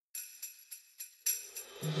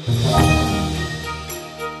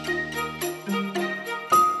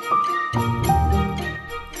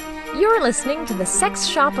You're listening to The Sex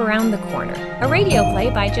Shop Around the Corner, a radio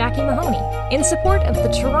play by Jackie Mahoney, in support of the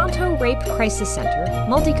Toronto Rape Crisis Centre,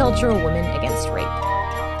 Multicultural Women Against Rape.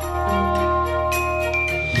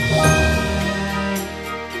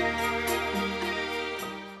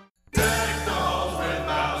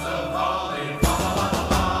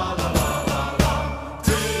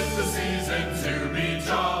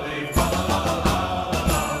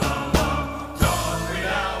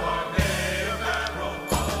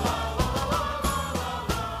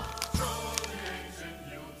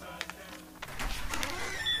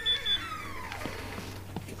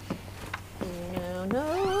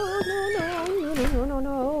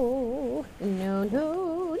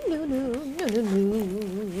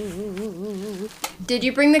 Did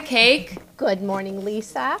you bring the cake? Good morning,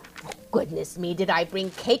 Lisa. Oh, goodness me, did I bring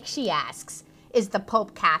cake, she asks. Is the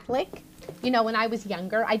Pope Catholic? You know, when I was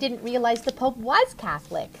younger, I didn't realize the Pope was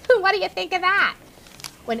Catholic. What do you think of that?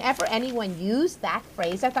 Whenever anyone used that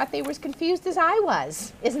phrase, I thought they were as confused as I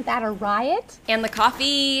was. Isn't that a riot? And the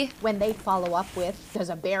coffee? When they follow up with, does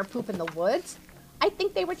a bear poop in the woods? I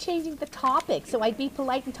think they were changing the topic, so I'd be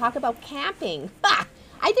polite and talk about camping. Ha!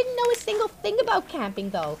 I didn't know a single thing about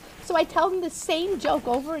camping, though, so I tell them the same joke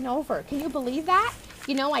over and over. Can you believe that?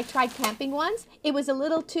 You know, I tried camping once. It was a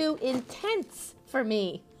little too intense for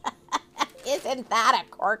me. Isn't that a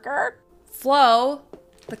corker? Flo,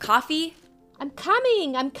 the coffee? I'm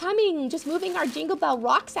coming. Just moving our Jingle Bell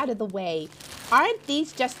rocks out of the way. Aren't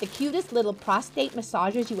these just the cutest little prostate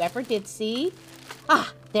massagers you ever did see?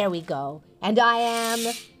 Ah, there we go. And I am...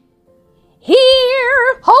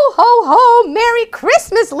 here! Ho, ho, ho! Merry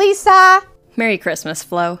Christmas, Lisa! Merry Christmas,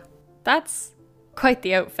 Flo. That's quite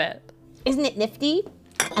the outfit. Isn't it nifty?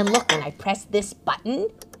 And look, when I press this button,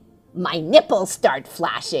 my nipples start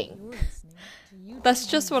flashing. That's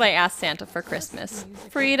just what I asked Santa for Christmas.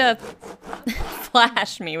 For you to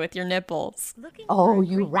flash me with your nipples. Oh,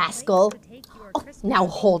 you rascal. Oh, now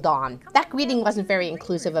hold on. That greeting wasn't very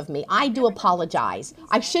inclusive of me. I do apologize.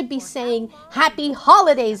 I should be saying Happy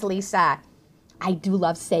Holidays, Lisa. I do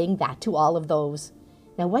love saying that to all of those.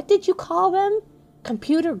 Now, what did you call them?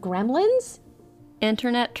 Computer gremlins?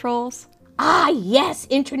 Internet trolls? Ah, yes,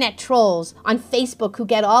 internet trolls on Facebook who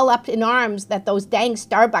get all up in arms that those dang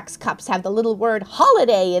Starbucks cups have the little word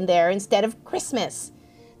holiday in there instead of Christmas.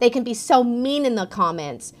 They can be so mean in the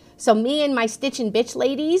comments. So me and my Stitch and Bitch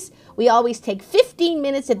ladies, we always take 15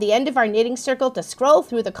 minutes at the end of our knitting circle to scroll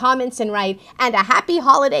through the comments and write, and a happy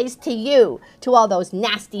holidays to you, to all those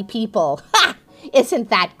nasty people. Ha! Isn't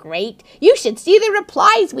that great? You should see the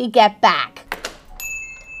replies we get back.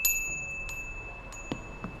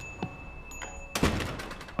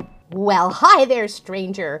 Well, hi there,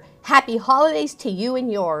 stranger. Happy holidays to you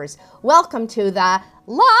and yours. Welcome to the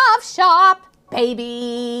Love Shop,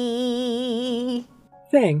 baby.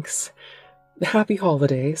 Thanks. Happy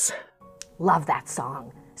holidays. Love that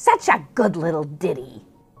song. Such a good little ditty.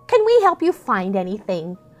 Can we help you find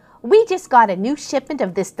anything? We just got a new shipment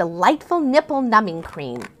of this delightful nipple numbing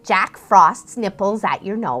cream. Jack Frost's nipples at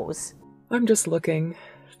your nose. I'm just looking.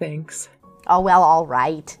 Thanks. Oh, well, all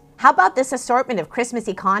right. How about this assortment of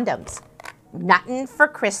Christmassy condoms? Nuttin' for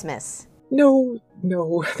Christmas. No,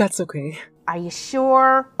 that's okay. Are you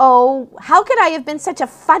sure? Oh, how could I have been such a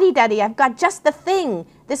fuddy-duddy? I've got just the thing.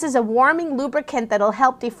 This is a warming lubricant that'll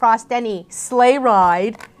help defrost any sleigh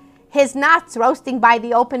ride. His nuts roasting by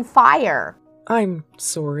the open fire. I'm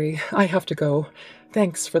sorry. I have to go.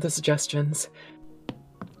 Thanks for the suggestions.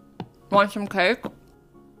 Want some cake?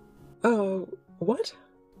 What?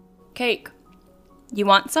 Cake. You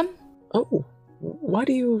want some? Oh, why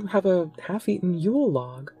do you have a half-eaten Yule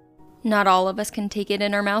log? Not all of us can take it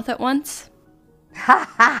in our mouth at once. Ha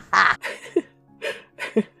ha ha!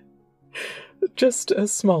 Just a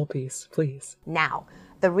small piece, please. Now,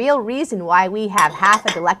 the real reason why we have half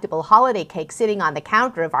a delectable holiday cake sitting on the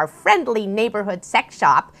counter of our friendly neighborhood sex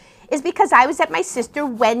shop is because I was at my sister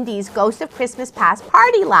Wendy's Ghost of Christmas Past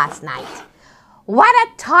party last night. What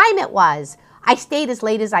a time it was! I stayed as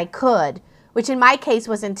late as I could, which in my case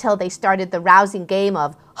was until they started the rousing game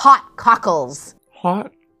of hot cockles.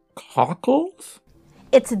 Hot cockles?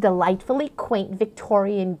 It's a delightfully quaint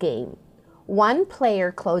Victorian game. One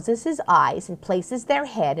player closes his eyes and places their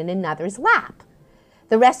head in another's lap.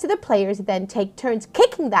 The rest of the players then take turns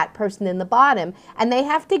kicking that person in the bottom, and they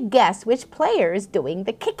have to guess which player is doing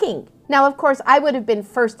the kicking. Now, of course, I would have been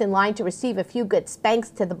first in line to receive a few good spanks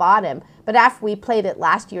to the bottom, but after we played at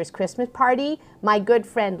last year's Christmas party, my good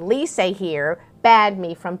friend Lisa here banned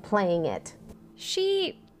me from playing it.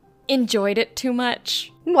 She enjoyed it too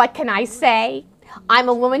much. What can I say? I'm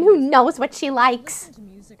a woman who knows what she likes.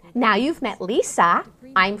 Now you've met Lisa.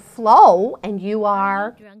 I'm Flo, and you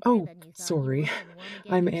are... Oh, sorry.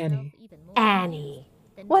 I'm Annie. Annie.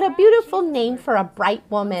 What a beautiful name for a bright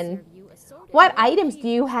woman. What items do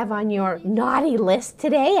you have on your naughty list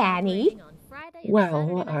today, Annie?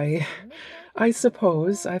 Well, I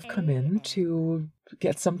suppose I've come in to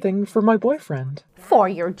get something for my boyfriend. For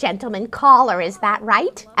your gentleman caller, is that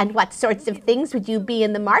right? And what sorts of things would you be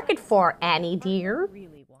in the market for, Annie dear?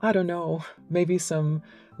 I don't know, maybe some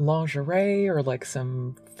lingerie or like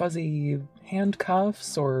some fuzzy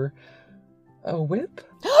handcuffs or a whip?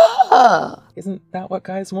 Isn't that what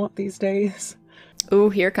guys want these days? Ooh,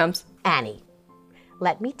 here comes. Annie,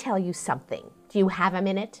 let me tell you something. Do you have a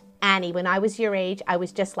minute? Annie, when I was your age, I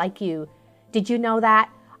was just like you. Did you know that?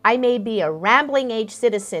 I may be a rambling age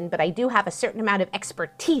citizen, but I do have a certain amount of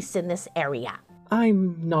expertise in this area.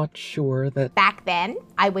 I'm not sure that... Back then,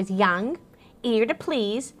 I was young, eager to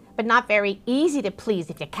please, but not very easy to please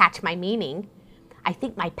if you catch my meaning. I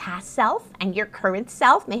think my past self and your current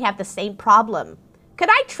self may have the same problem. Could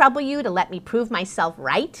I trouble you to let me prove myself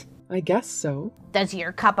right? I guess so. Does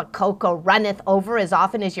your cup of cocoa runneth over as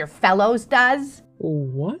often as your fellows does?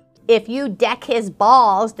 What? If you deck his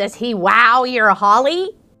balls, does he wow your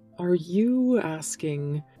holly? Are you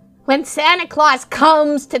asking... When Santa Claus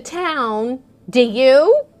comes to town, do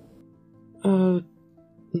you?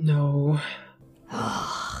 No.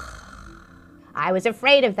 I was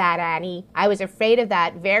afraid of that, Annie. I was afraid of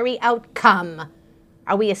that very outcome.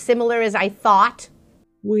 Are we as similar as I thought?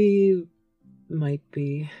 We might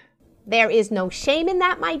be. There is no shame in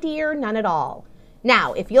that, my dear, none at all.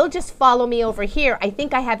 Now, if you'll just follow me over here, I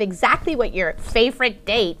think I have exactly what your favorite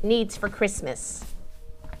date needs for Christmas.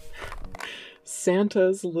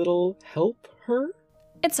 Santa's little helper?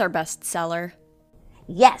 It's our best seller.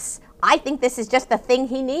 Yes, I think this is just the thing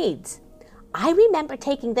he needs. I remember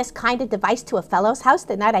taking this kind of device to a fellow's house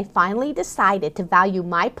the night I finally decided to value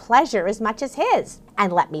my pleasure as much as his.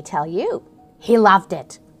 And let me tell you, he loved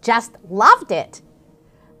it. Just loved it.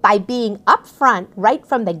 By being upfront right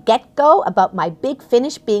from the get-go about my big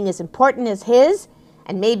finish being as important as his,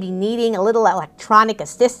 and maybe needing a little electronic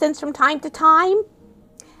assistance from time to time,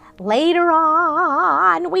 later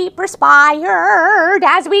on we perspired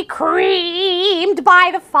as we creamed by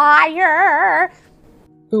the fire.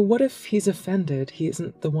 But what if he's offended he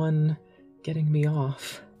isn't the one getting me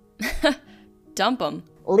off? Dump him.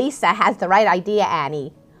 Lisa has the right idea,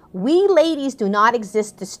 Annie. We ladies do not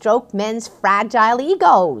exist to stroke men's fragile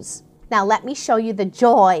egos. Now let me show you the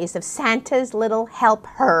joys of Santa's little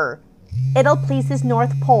helper. It'll please his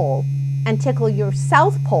North Pole and tickle your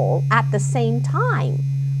South Pole at the same time.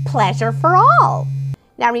 Pleasure for all.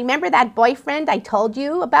 Now remember that boyfriend I told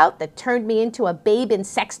you about that turned me into a babe in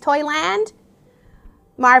sex toy land?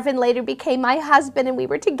 Marvin later became my husband and we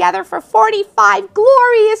were together for 45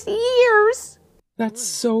 glorious years. That's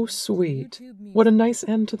so sweet. What a nice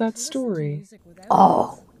end to that story.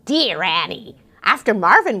 Oh, dear Annie. After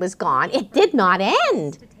Marvin was gone, it did not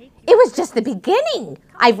end. It was just the beginning.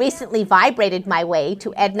 I recently vibrated my way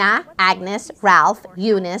to Edna, Agnes, Ralph,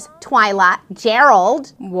 Eunice, Twyla,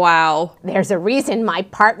 Gerald. Wow. There's a reason my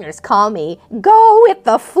partners call me Go with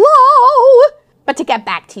the Flow. But to get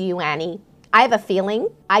back to you, Annie, I have a feeling,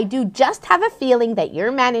 I do just have a feeling that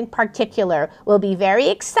your man in particular will be very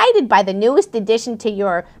excited by the newest addition to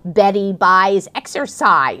your Betty Buys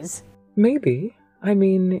exercise. Maybe. I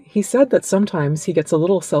mean, he said that sometimes he gets a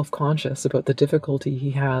little self-conscious about the difficulty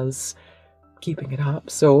he has keeping it up,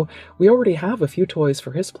 so we already have a few toys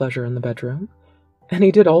for his pleasure in the bedroom. And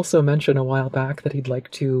he did also mention a while back that he'd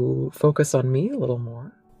like to focus on me a little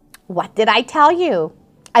more. What did I tell you?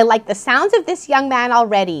 I like the sounds of this young man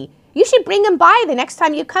already. You should bring him by the next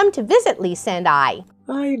time you come to visit Lisa and I.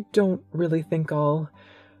 I don't really think I'll...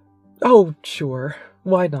 Oh, sure.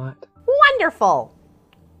 Why not? Wonderful.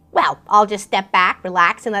 Well, I'll just step back,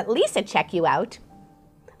 relax, and let Lisa check you out.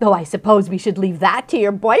 Though I suppose we should leave that to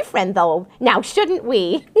your boyfriend, though. Now, shouldn't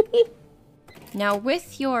we? Now,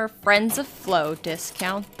 with your Friends of Flo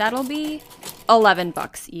discount, that'll be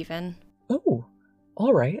 $11 even. Oh,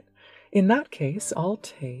 all right. In that case, I'll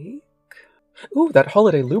take... Ooh, that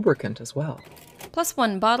holiday lubricant as well. Plus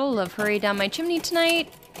 1 bottle of Hurry Down My Chimney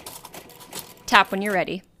Tonight. Tap when you're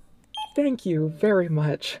ready. Thank you very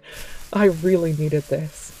much. I really needed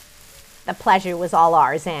this. The pleasure was all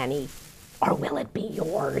ours, Annie. Or will it be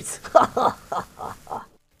yours?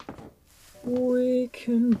 We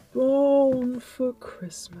can bone for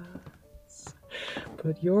Christmas.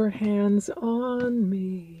 Put your hands on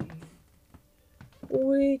me.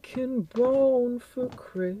 We can bone for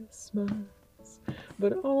Christmas,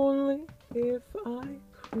 but only if I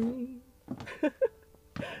cream.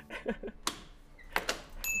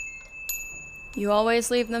 You always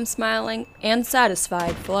leave them smiling and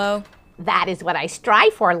satisfied, Flo. That is what I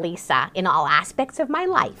strive for, Lisa, in all aspects of my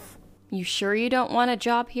life. You sure you don't want a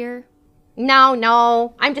job here?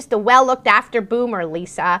 No, I'm just a well-looked-after boomer,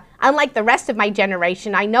 Lisa. Unlike the rest of my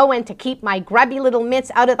generation, I know when to keep my grubby little mitts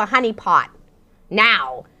out of the honey pot.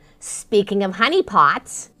 Now, speaking of honey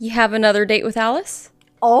pots... You have another date with Alice?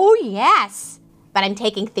 Oh, yes. But I'm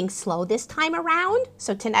taking things slow this time around,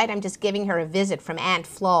 so tonight I'm just giving her a visit from Aunt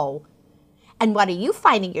Flo. And what are you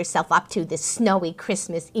finding yourself up to this snowy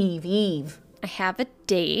Christmas Eve? I have a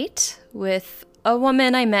date with a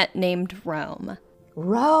woman I met named Rome.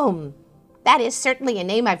 Rome. That is certainly a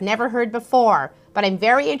name I've never heard before, but I'm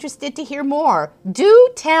very interested to hear more.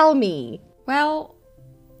 Do tell me. Well,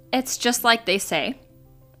 it's just like they say.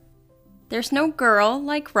 There's no girl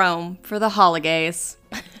like Rome for the holidays.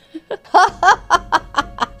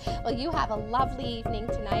 Well, you have a lovely evening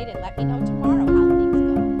tonight, and let me know tomorrow how things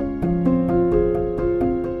go.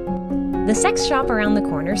 The Sex Shop Around the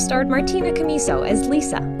Corner starred Martina Camiso as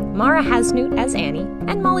Lisa, Mara Hasnut as Annie,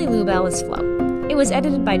 and Molly Lubell as Flo. It was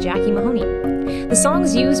edited by Jackie Mahoney. The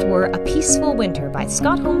songs used were A Peaceful Winter by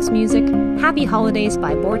Scott Holmes Music, Happy Holidays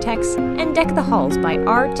by Vortex, and Deck the Halls by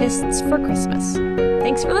Artists for Christmas.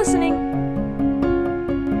 Thanks for listening!